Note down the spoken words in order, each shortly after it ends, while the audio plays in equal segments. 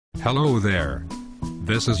Hello there.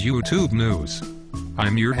 This is YouTube News.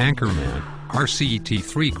 I'm your anchorman,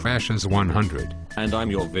 RCT3Crashes100. And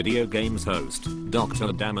I'm your video games host, Dr.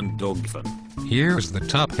 Adam and Dogfin. Here's the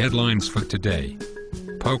top headlines for today.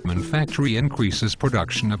 Pokemon Factory increases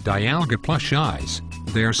production of Dialga plush eyes.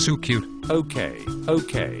 They're so cute. Okay,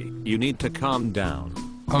 you need to calm down.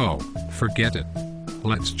 Oh, forget it.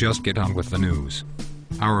 Let's just get on with the news.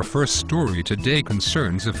 Our first story today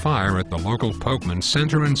concerns a fire at the local Pokemon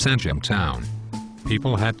Center in Sanjam Town.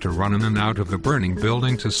 People had to run in and out of the burning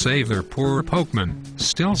building to save their poor Pokemon,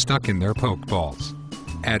 still stuck in their Pokeballs.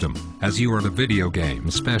 Adam, as you are the video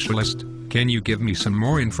game specialist, can you give me some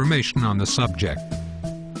more information on the subject?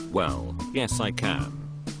 Well, yes I can.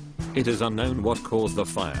 It is unknown what caused the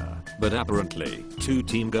fire, but apparently, 2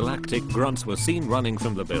 Team Galactic grunts were seen running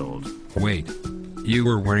from the build. Wait. You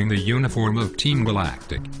were wearing the uniform of Team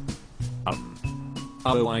Galactic.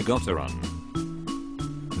 Oh, I gotta run.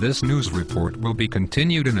 This news report will be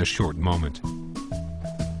continued in a short moment.